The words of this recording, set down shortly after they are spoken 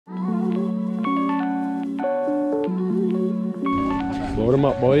Load them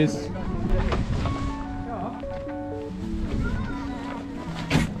up, boys.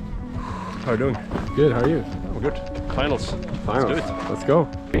 How are you doing? Good, how are you? Oh, good. Finals. Let's do it. Let's go.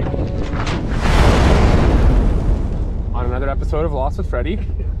 On another episode of Lost with Freddy.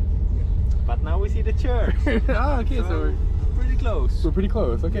 But now we see the church. Ah, okay, so we're pretty close. we're pretty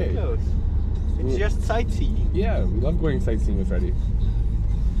close, okay. Pretty close. It's just sightseeing. Yeah, we love going sightseeing with Freddy.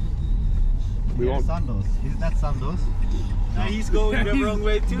 We won't. Sandos. Is that Sandos? No, he's going the wrong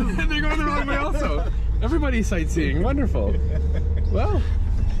way too. They're going the wrong way also. Everybody's sightseeing, wonderful. Well,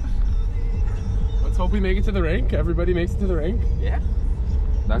 let's hope we make it to the rink. Everybody makes it to the rink. Yeah.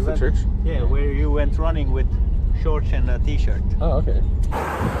 That's the church? Yeah, where you went running with shorts and a t-shirt. Oh, okay.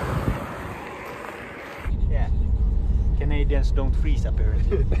 Yeah. Canadians don't freeze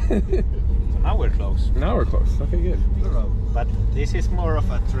apparently. So now we're close. Now we're close. Okay, good. But this is more of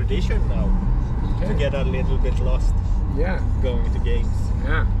a tradition now. To get a little bit lost Yeah. going to games.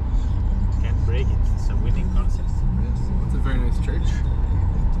 Yeah. Can't break it. It's a winning concept. It's a very nice church.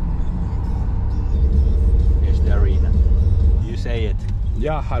 Here's the arena. You say it.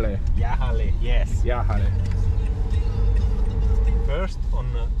 Jahale. Jahale. Yes. Jahale. First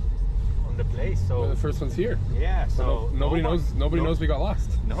on the place. So The first one's here. yeah. So Nobody knows we got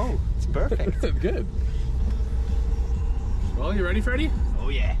lost. No, it's perfect. Good. Well, you ready, Freddy? Oh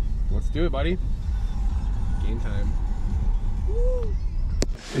yeah. Let's do it, buddy. Game time.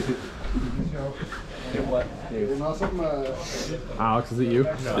 Alex, is it you?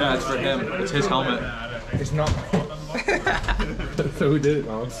 Yeah, it's for him. It's his helmet. It's not. So who did it,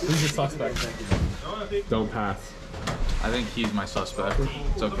 Alex? Who's the suspect? Don't pass. I think he's my suspect.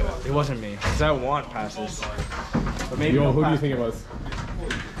 It's okay. It wasn't me. Cause I want passes. But maybe Yo, who do you think it was?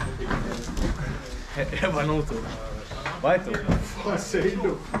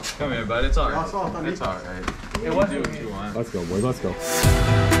 Come here, bud. It's alright. It's alright. It wasn't Do what you want. Let's go, boys. Let's go.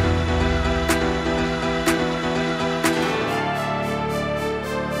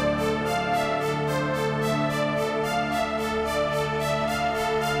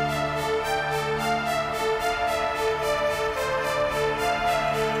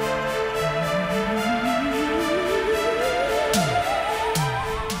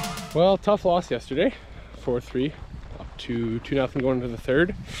 Well, tough loss yesterday, 4-3, up to 2-0 going into the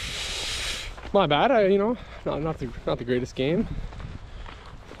third. Not bad, not the greatest game.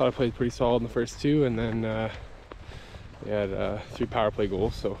 Thought I played pretty solid in the first two, and then we had 3 power play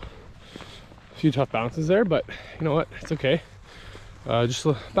goals, so a few tough bounces there, but you know what, it's okay. Just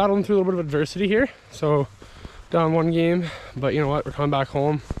battling through a little bit of adversity here, so down 1 game, but you know what, we're coming back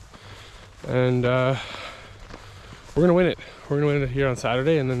home, and we're gonna win it. We're gonna win it here on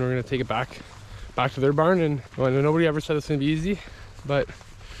Saturday, and then we're gonna take it back to their barn. And well, I know nobody ever said it's gonna be easy, but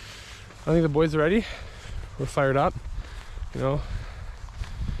I think the boys are ready. We're fired up. Gonna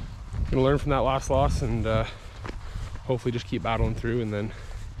learn from that last loss, and hopefully just keep battling through, and then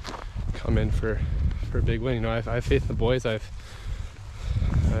come in for a big win. I have faith in the boys. I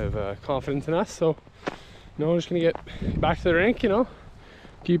have confidence in us. So we're just gonna get back to the rink.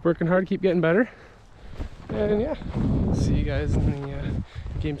 Keep working hard, keep getting better. And yeah, see you guys in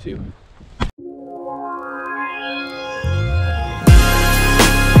the game 2.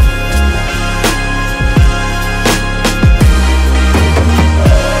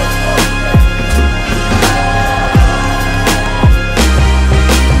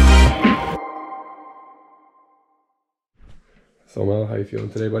 So Mel, how you feeling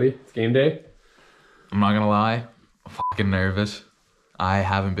today, buddy? It's game day. I'm not gonna lie. I'm fucking nervous. I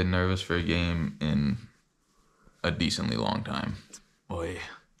haven't been nervous for a game in a decently long time. Boy.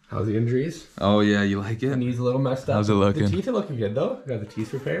 How's the injuries? Oh yeah, you like it? Knees a little messed up. How's it looking? The teeth are looking good though. Got the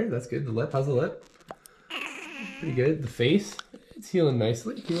teeth repaired. That's good. The lip, how's the lip? Pretty good. The face, it's healing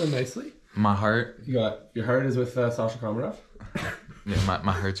nicely. My heart. Your heart is with Sasha Komarov. Yeah,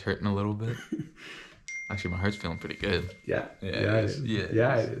 my heart's hurting a little bit. Actually, my heart's feeling pretty good. Yeah. Yeah, it is.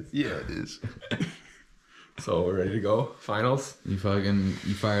 Yeah, it is. Yeah, it is. So we're ready to go. Finals. You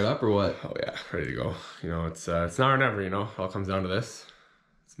fired up or what? Oh yeah, ready to go. It's now or never. It all comes down to this.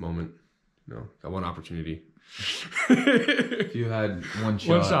 It's a moment. Got one opportunity. If you had one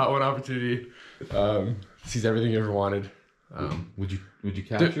shot, one opportunity. Sees everything you ever wanted. would you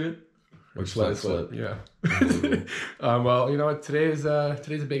capture it? Or just let it slip? Yeah. Well, you know what? Today's a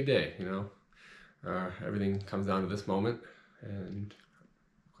big day. Everything comes down to this moment, and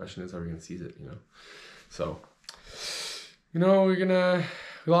the question is, are we gonna seize it? So, we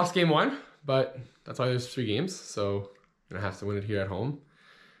lost game 1, but that's why there's 3 games. So, we're gonna have to win it here at home,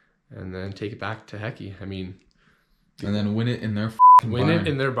 and then take it back to HeKi. And then win it in their win barn. it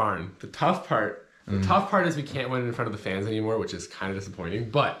in their barn. The tough part The tough part is we can't win in front of the fans anymore, which is kind of disappointing.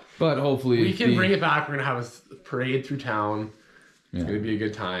 But hopefully we can bring it back. We're gonna have a parade through town. It's gonna be a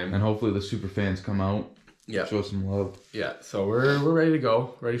good time. And hopefully the super fans come out. Yeah. Show some love. Yeah. So we're ready to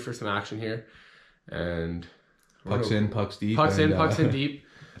go. Ready for some action here. And pucks in, pucks deep. Pucks in deep.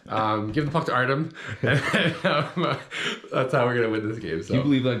 Give the puck to Artem. And that's how we're gonna win this game. So. Can you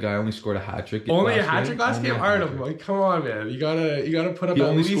believe that guy only scored a hat trick? Only a hat trick last game? Artem, like, come on, man. You gotta put up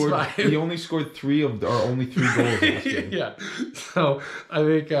at least 5. He only scored 3 of our only 3 goals last game. Yeah. So I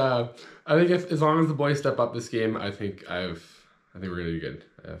think if as long as the boys step up this game, I think we're gonna do good.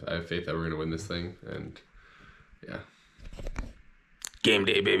 I have faith that we're gonna win this thing, and yeah. Game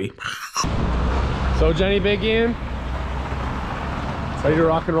day, baby. So Jenny, big game. Ready to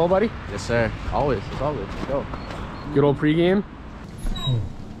rock and roll, buddy? Yes, sir. Always. It's always. Let's go. Good old pregame.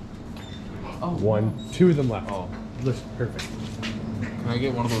 Oh. 1, 2 of them left. Oh, perfect. can I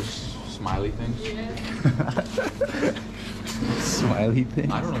get one of those smiley things? Smiley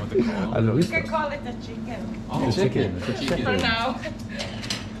thing? I don't know what they call them. I don't know. You can call it a chicken. Oh, chicken. For now.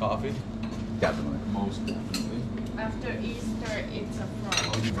 Coffee? Definitely. Most definitely. After Easter, it's a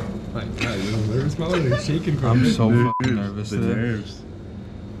frog. Nervous, Mellow? You're shaking. I'm so fucking nervous. The nerves.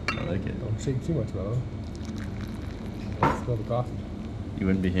 I like it. Don't shake too much, Mellow. Let's go the coffee. You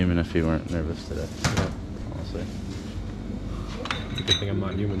wouldn't be human if you weren't nervous today. Yeah. Honestly. It's a good thing I'm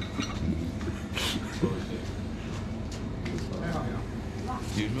not human.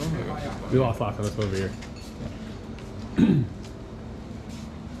 Usual? We lost last time. Let's go over here.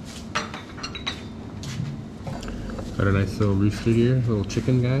 Got a nice little rooster here, little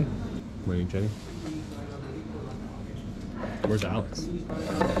chicken guy. Waiting, Jenny. Where's Alex?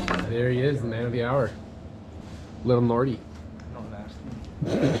 There he is, the man of the hour. Little Nordy.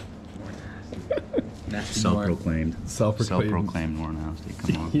 Self-proclaimed. Self-proclaimed more nasty.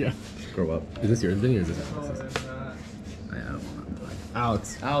 Come on. Yeah. Grow up. Is this yours, Vinny, or is this Alex's? I don't want to play.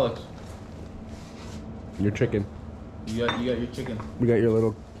 Alex, Alex, your chicken. you got your chicken. We got your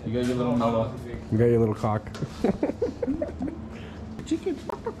little. You got your little mellow. We got your little cock. Chicken.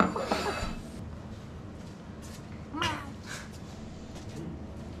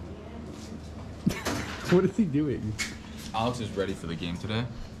 What is he doing? Alex is ready for the game today,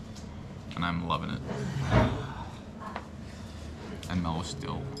 and I'm loving it. And Mel is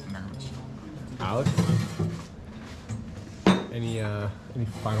still nervous. Alex? Any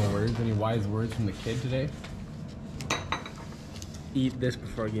final words? Any wise words from the kid today? Eat this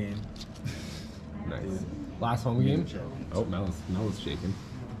before game. Nice. Last home game? Oh, Mel's shaking.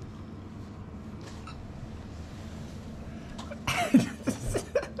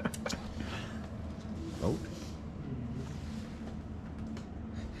 Oh.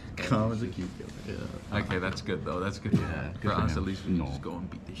 Calm as a cucumber. Yeah. Okay, that's good though. That's good. Yeah, good for for us, him. at least we can No. just go and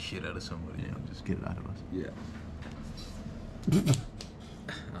beat the shit out of somebody. Yeah, just get it out of us. Yeah.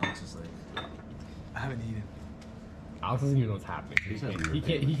 Alex is like, I haven't eaten. Alex doesn't even know what's happening.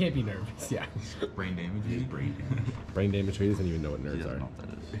 He can't be nervous. Yeah. brain damage. His brain damage. Brain damage. He doesn't even know what He nerves doesn't are. know what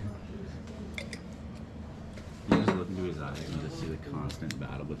that is. You just look into his eyes and just see the constant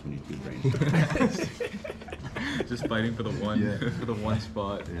battle between these 2 brains. Just fighting for the one, for the one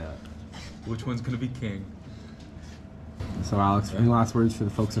spot. Yeah. Which one's gonna be king? So Alex, any last words for the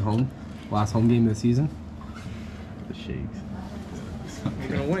folks at home? Last home game of the season? The shakes. We're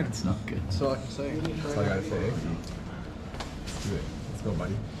gonna win. It's not good. That's all I can say. That's all I gotta say. Let's do it. Let's go,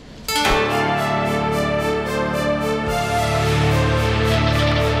 buddy.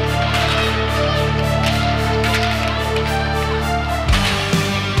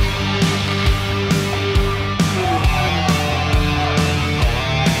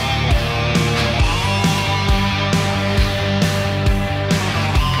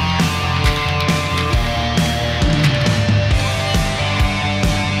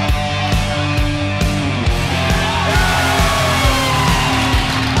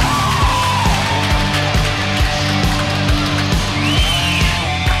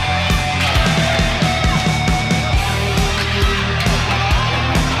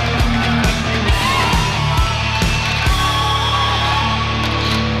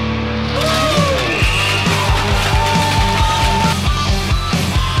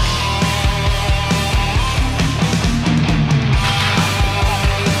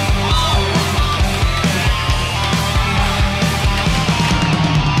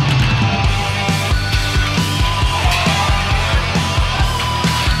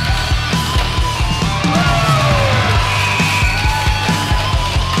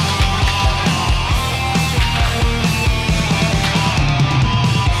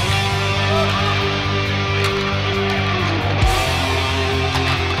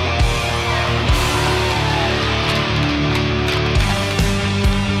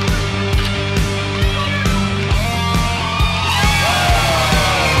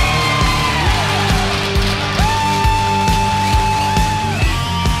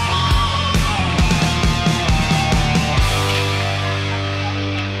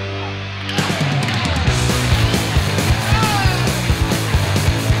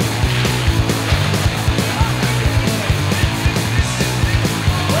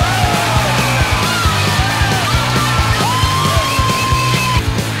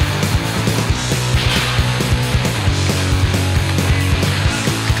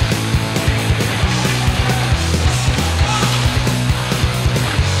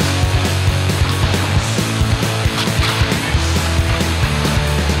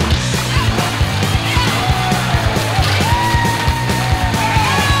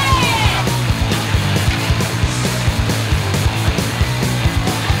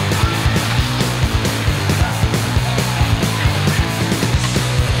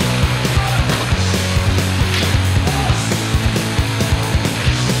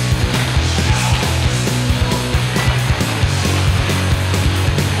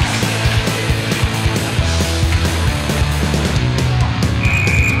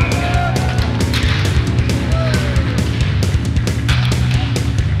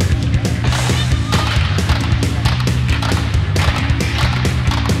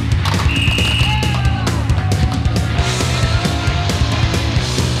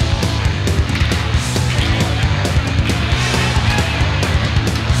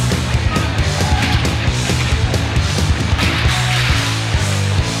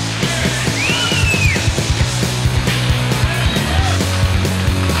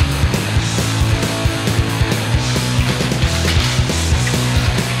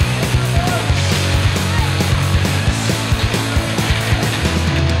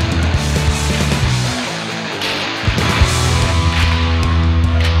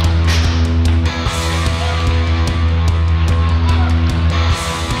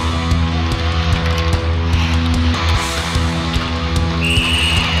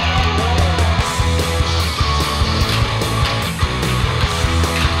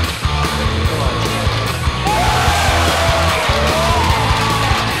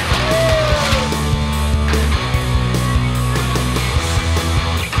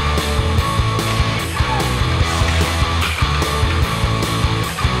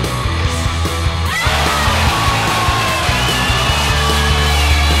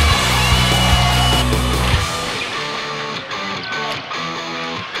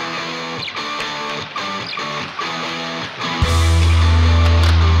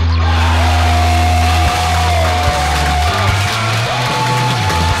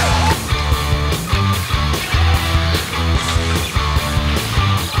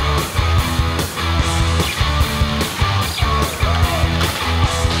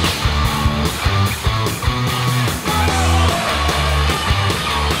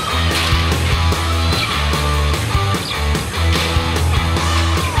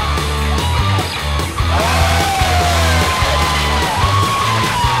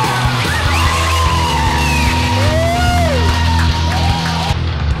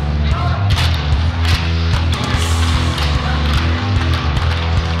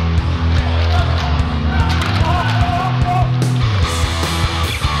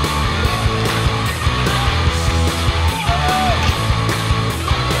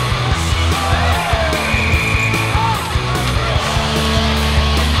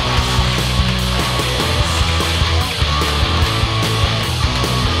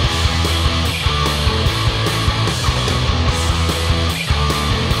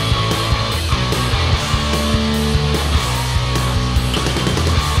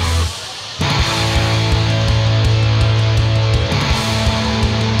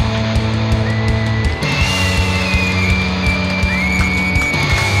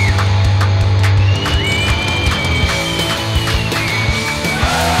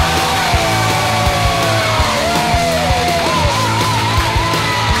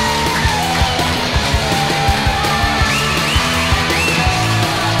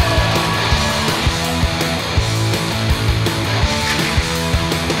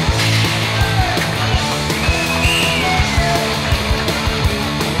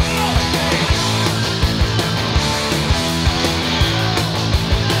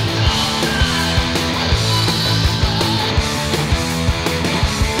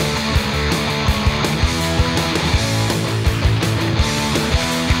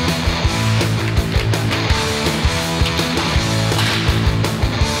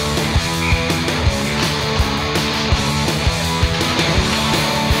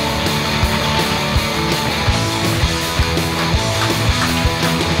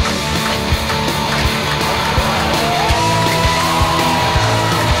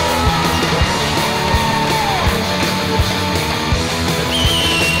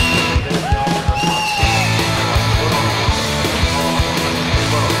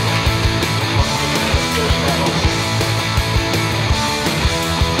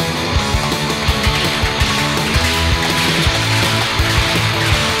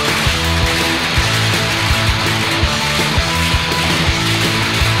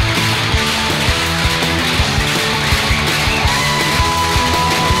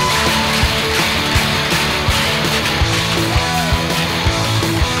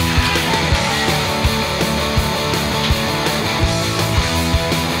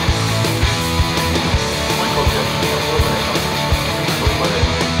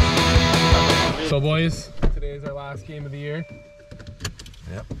 boys. Today is our last game of the year.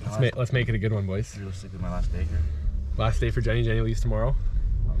 Yep. Let's make it a good one, boys. Realistically, my last day here. Last day for Jenny. Jenny leaves tomorrow.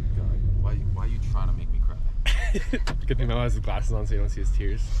 Oh God, why are you trying to make me cry? Good thing Melo has his glasses on so you don't see his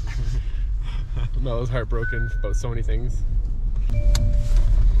tears. Melo's heartbroken about so many things.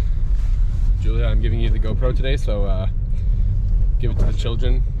 Julia, I'm giving you the GoPro today, so give it to the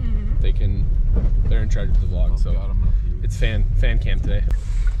children. They're in charge of the vlog, so it's fan cam today.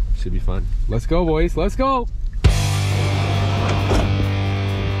 Should be fun. Let's go, boys. Let's go.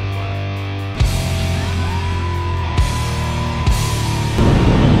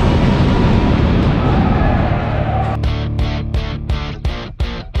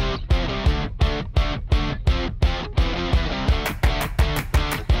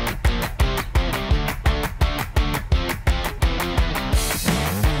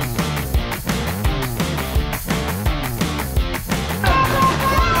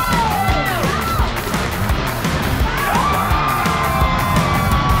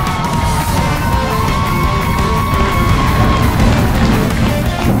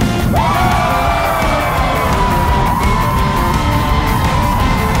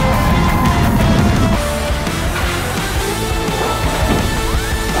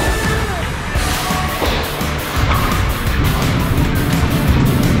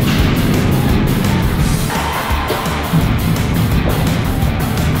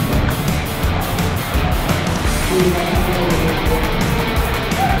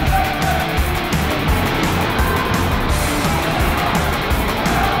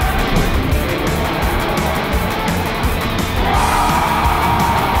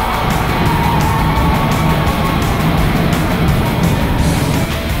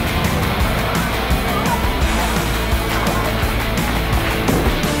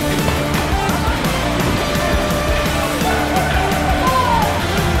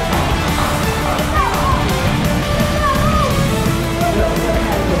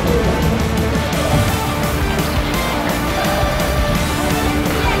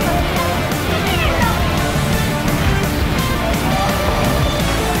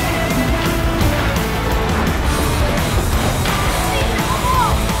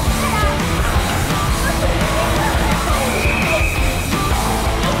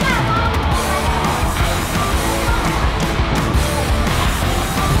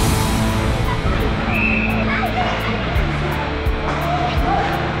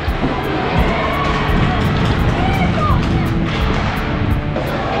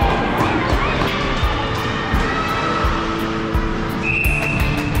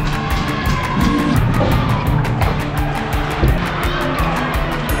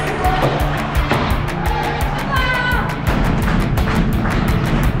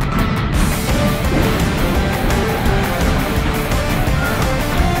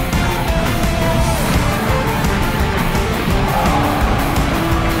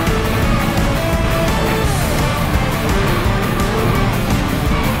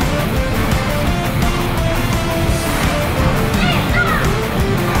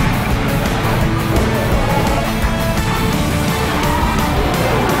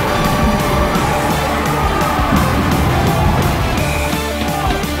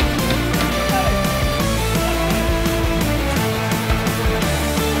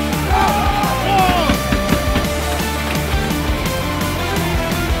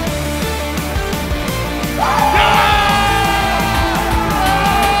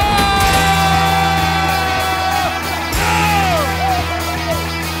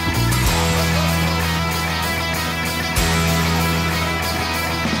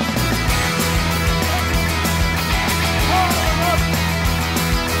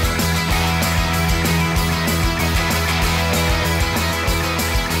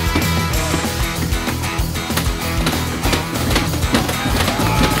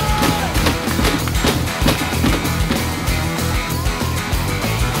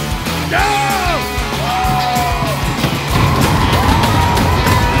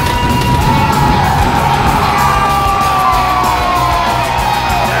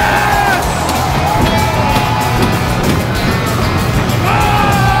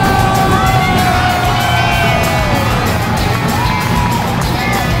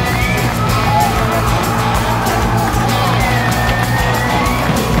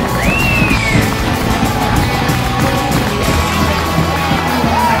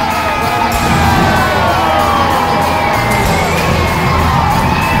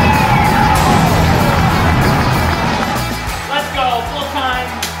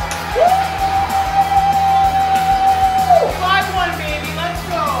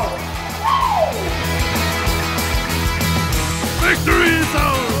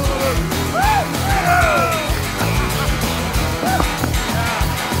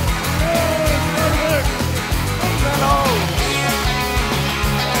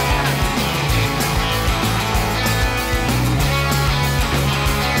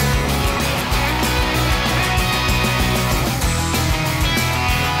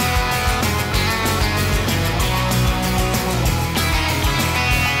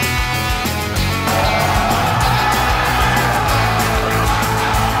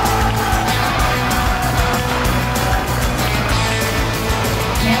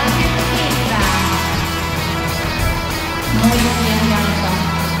 Muikien kanssa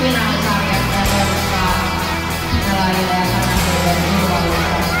finaalisarjasta ja toivottaa pelaajille ja kannattajille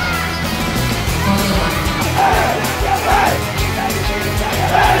turvallista kotimaista.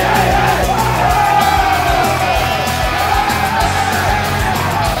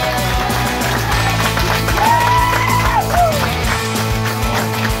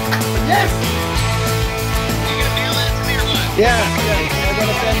 Yeah, I'm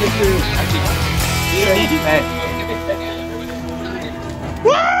gonna send it to you. Hey.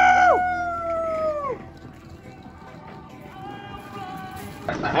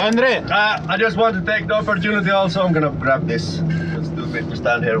 Andre, I just want to take the opportunity also. I'm gonna grab this. It's too big to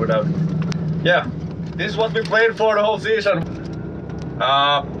stand here without. Yeah, this is what we played for the whole season.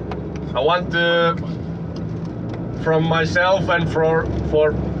 I want to, from myself and for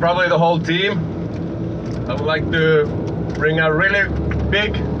probably the whole team, I would like to bring a really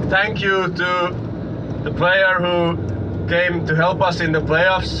big thank you to the player who came to help us in the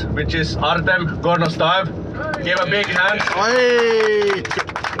playoffs, which is Artem Gornostaev. Give a big hand. Hey,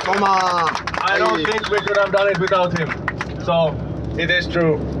 come on. I don't think we could have done it without him. So it is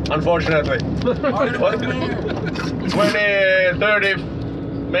true, unfortunately. 20, 30,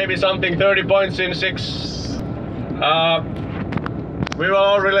 maybe something, 30 points in 6. We were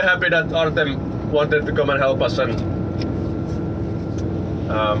all really happy that Artem wanted to come and help us, and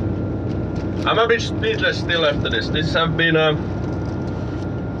I'm a bit speechless still after this. This have been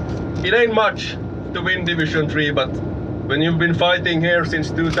it ain't much to win Division 3, but when you've been fighting here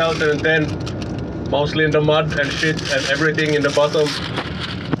since 2010, mostly in the mud and shit and everything in the bottom,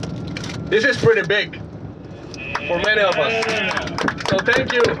 this is pretty big for many of us. So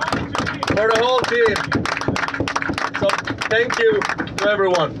thank you for the whole team. So thank you to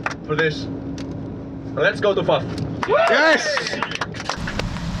everyone for this. Let's go to FAF. Yes!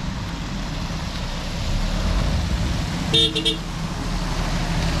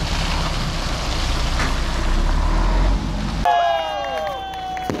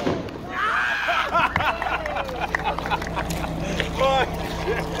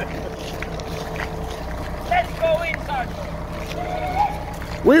 Let's go inside.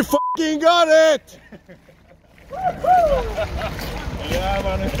 We fucking got it! Yeah,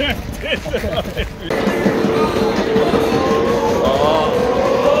 man.